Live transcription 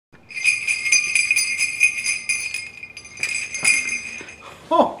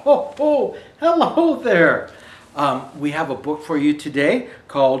ho, ho. Hello there. We have a book for you today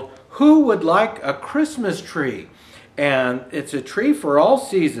called Who Would Like a Christmas Tree? And it's a tree for all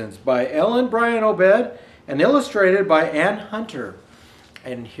seasons by Ellen Bryan Obed and illustrated by Ann Hunter.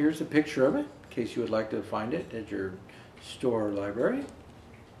 And here's a picture of it in case you would like to find it at your store or library.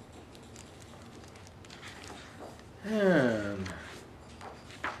 And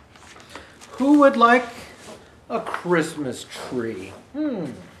who would like a Christmas tree?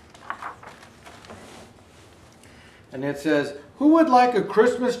 And it says, who would like a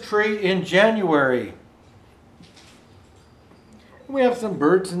Christmas tree in January? We have some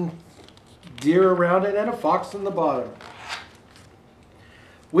birds and deer around it and a fox in the bottom.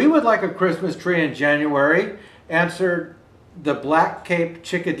 We would like a Christmas tree in January, answered the black-caped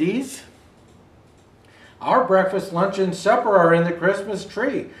chickadees. Our breakfast, lunch, and supper are in the Christmas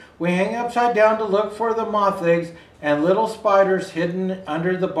tree. We hang upside down to look for the moth eggs and little spiders hidden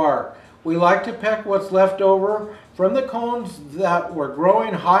under the bark. We like to peck what's left over from the cones that were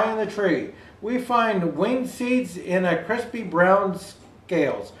growing high in the tree. We find winged seeds in a crispy brown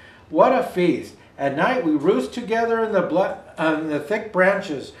scales. What a feast! At night we roost together in the thick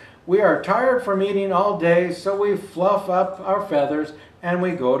branches. We are tired from eating all day, so we fluff up our feathers and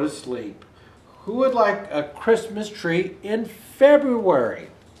we go to sleep. Who would like a Christmas tree in February?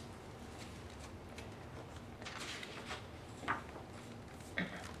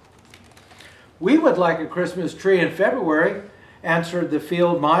 We would like a Christmas tree in February, answered the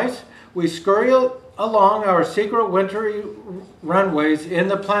field mice. We scurry along our secret wintry runways in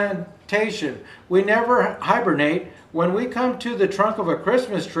the plantation. We never hibernate. When we come to the trunk of a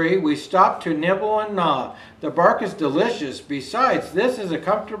Christmas tree, we stop to nibble and gnaw. The bark is delicious. Besides, this is a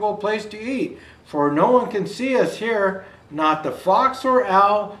comfortable place to eat, for no one can see us here, not the fox or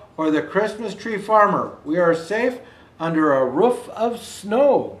owl or the Christmas tree farmer. We are safe under a roof of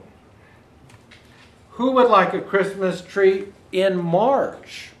snow. Who would like a Christmas tree in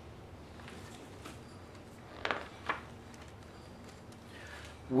March?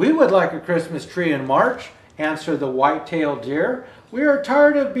 We would like a Christmas tree in March, answered the white-tailed deer. We are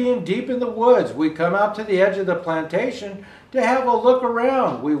tired of being deep in the woods. We come out to the edge of the plantation to have a look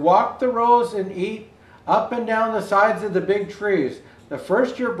around. We walk the rows and eat up and down the sides of the big trees. The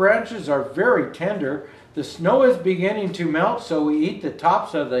first-year branches are very tender. The snow is beginning to melt, so we eat the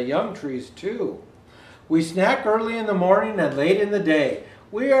tops of the young trees too. We snack early in the morning and late in the day.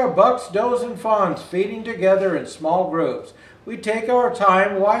 We are bucks, does, and fawns feeding together in small groups. We take our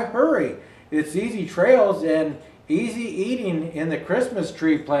time. Why hurry? It's easy trails and easy eating in the Christmas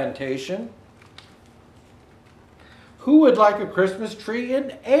tree plantation. Who would like a Christmas tree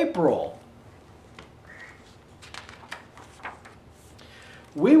in April?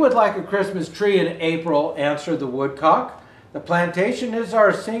 We would like a Christmas tree in April, answered the woodcock. The plantation is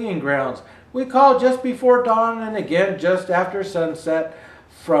our singing grounds. We call just before dawn and again just after sunset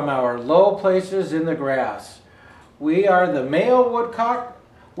from our low places in the grass. We are the male woodcock.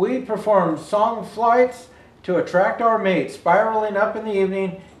 We perform song flights to attract our mates, spiraling up in the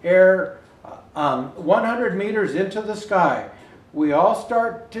evening air 100 meters into the sky. We all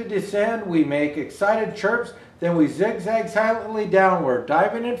start to descend. We make excited chirps. Then we zigzag silently downward,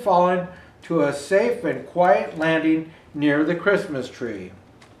 diving and falling to a safe and quiet landing near the Christmas tree.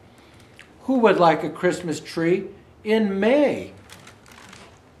 Who would like a Christmas tree in May?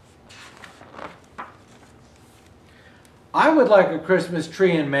 I would like a Christmas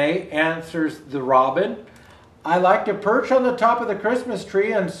tree in May, answers the robin. I like to perch on the top of the Christmas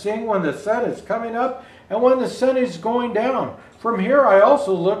tree and sing when the sun is coming up and when the sun is going down. From here I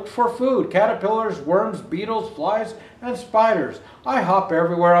also look for food, caterpillars, worms, beetles, flies, and spiders. I hop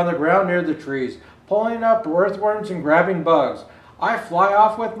everywhere on the ground near the trees, pulling up earthworms and grabbing bugs. I fly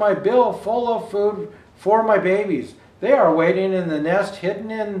off with my bill full of food for my babies. They are waiting in the nest hidden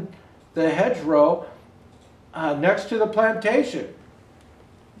in the hedgerow next to the plantation.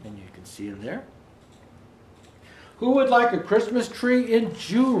 And you can see them there. Who would like a Christmas tree in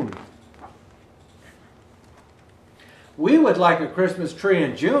June? We would like a Christmas tree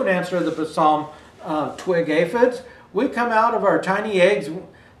in June, answer the balsam twig aphids. We come out of our tiny eggs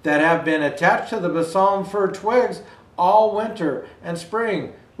that have been attached to the balsam fir twigs all winter and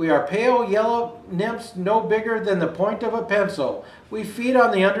spring. We are pale yellow nymphs no bigger than the point of a pencil. We feed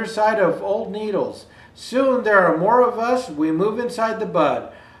on the underside of old needles. Soon there are more of us. We move inside the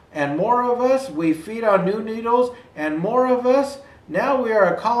bud. And more of us. We feed on new needles. And more of us. Now we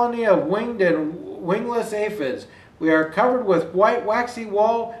are a colony of winged and wingless aphids. We are covered with white waxy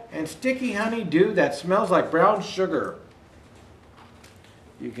wool and sticky honey dew that smells like brown sugar.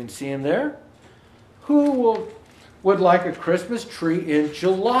 You can see him there. Who would like a Christmas tree in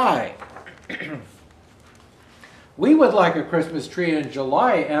July? We would like a Christmas tree in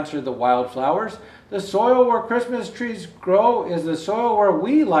July, answered the wildflowers. The soil where Christmas trees grow is the soil where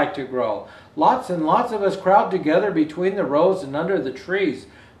we like to grow. Lots and lots of us crowd together between the rows and under the trees.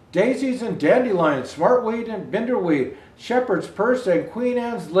 Daisies and dandelions, smartweed and binderweed, shepherd's purse and Queen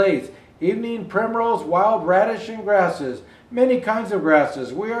Anne's lace, evening primrose, wild radish and grasses, many kinds of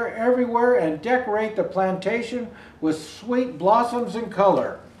grasses. We are everywhere and decorate the plantation with sweet blossoms and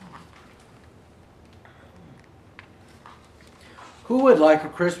color. Who would like a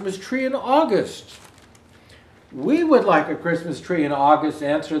Christmas tree in August? We would like a Christmas tree in August,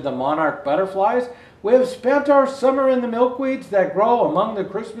 answered the monarch butterflies. We have spent our summer in the milkweeds that grow among the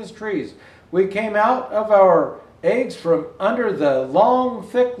Christmas trees. We came out of our eggs from under the long,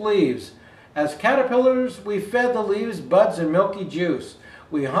 thick leaves. As caterpillars, we fed the leaves, buds, and milky juice.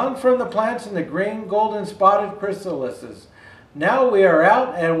 We hung from the plants in the green, golden spotted chrysalises. Now we are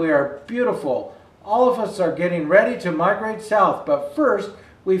out and we are beautiful. All of us are getting ready to migrate south, but first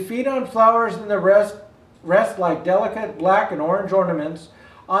we feed on flowers and the rest like delicate black and orange ornaments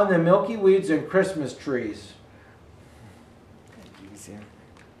on the milky weeds and Christmas trees.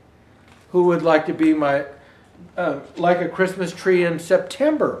 Who would like to be like a Christmas tree in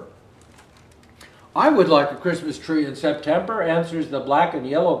September? I would like a Christmas tree in September, answers the black and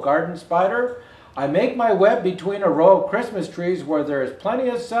yellow garden spider. I make my web between a row of Christmas trees where there is plenty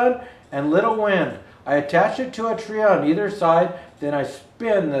of sun and little wind. I attach it to a tree on either side, then I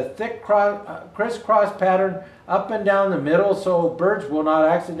spin the thick crisscross pattern up and down the middle so birds will not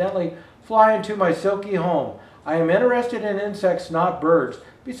accidentally fly into my silky home. I am interested in insects, not birds.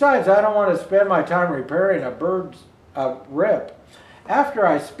 Besides, I don't want to spend my time repairing a bird's rip. After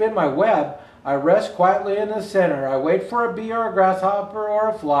I spin my web, I rest quietly in the center. I wait for a bee or a grasshopper or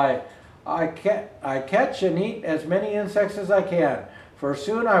a fly. I catch and eat as many insects as I can, for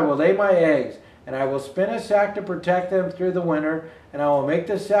soon I will lay my eggs, and I will spin a sack to protect them through the winter, and I will make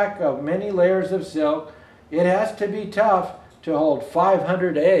the sack of many layers of silk. It has to be tough to hold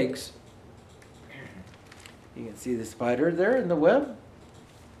 500 eggs. You can see the spider there in the web.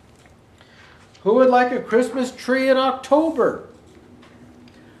 Who would like a Christmas tree in October?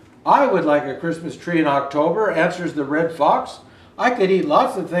 I would like a Christmas tree in October, answers the red fox. I could eat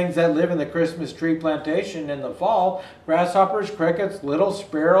lots of things that live in the Christmas tree plantation in the fall. Grasshoppers, crickets, little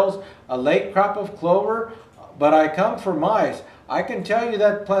sparrows, a late crop of clover. But I come for mice. I can tell you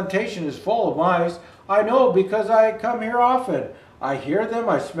that plantation is full of mice. I know because I come here often. I hear them,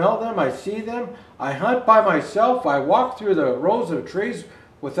 I smell them, I see them. I hunt by myself. I walk through the rows of trees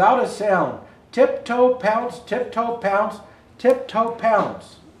without a sound. Tiptoe, pounce, tiptoe, pounce, tiptoe,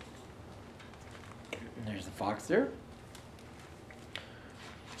 pounce. There's the fox there.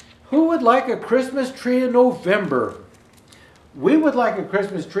 Who would like a Christmas tree in November? We would like a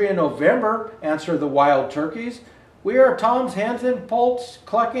Christmas tree in November, answer the wild turkeys. We are Tom's hens and poults,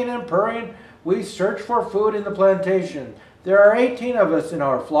 clucking and purring. We search for food in the plantation. There are 18 of us in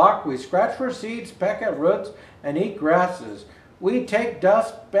our flock. We scratch for seeds, peck at roots, and eat grasses. We take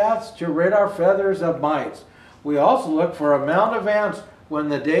dust baths to rid our feathers of mites. We also look for a mound of ants when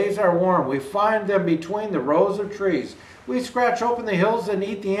the days are warm. We find them between the rows of trees. We scratch open the hills and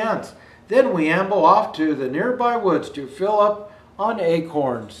eat the ants. Then we amble off to the nearby woods to fill up on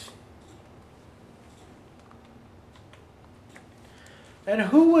acorns. And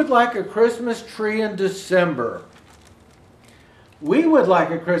who would like a Christmas tree in December? We would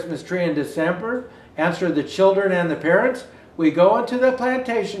like a Christmas tree in December, answer the children and the parents. We go into the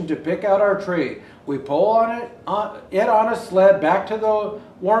plantation to pick out our tree. We pull it on a sled back to the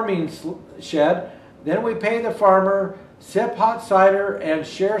warming shed. Then we pay the farmer, sip hot cider, and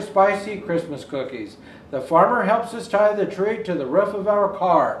share spicy Christmas cookies. The farmer helps us tie the tree to the roof of our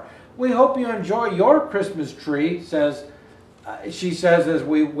car. We hope you enjoy your Christmas tree, she says as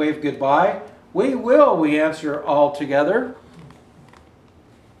we wave goodbye. We will, we answer all together.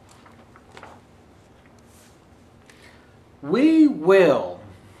 We will,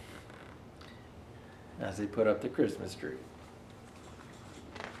 as they put up the Christmas tree.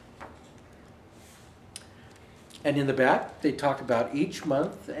 And in the back, they talk about each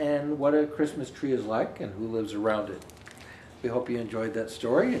month and what a Christmas tree is like and who lives around it. We hope you enjoyed that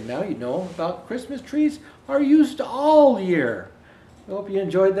story, and now you know about Christmas trees are used all year. We hope you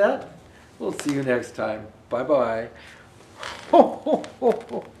enjoyed that. We'll see you next time. Bye-bye. Ho, ho, ho,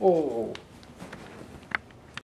 ho, ho.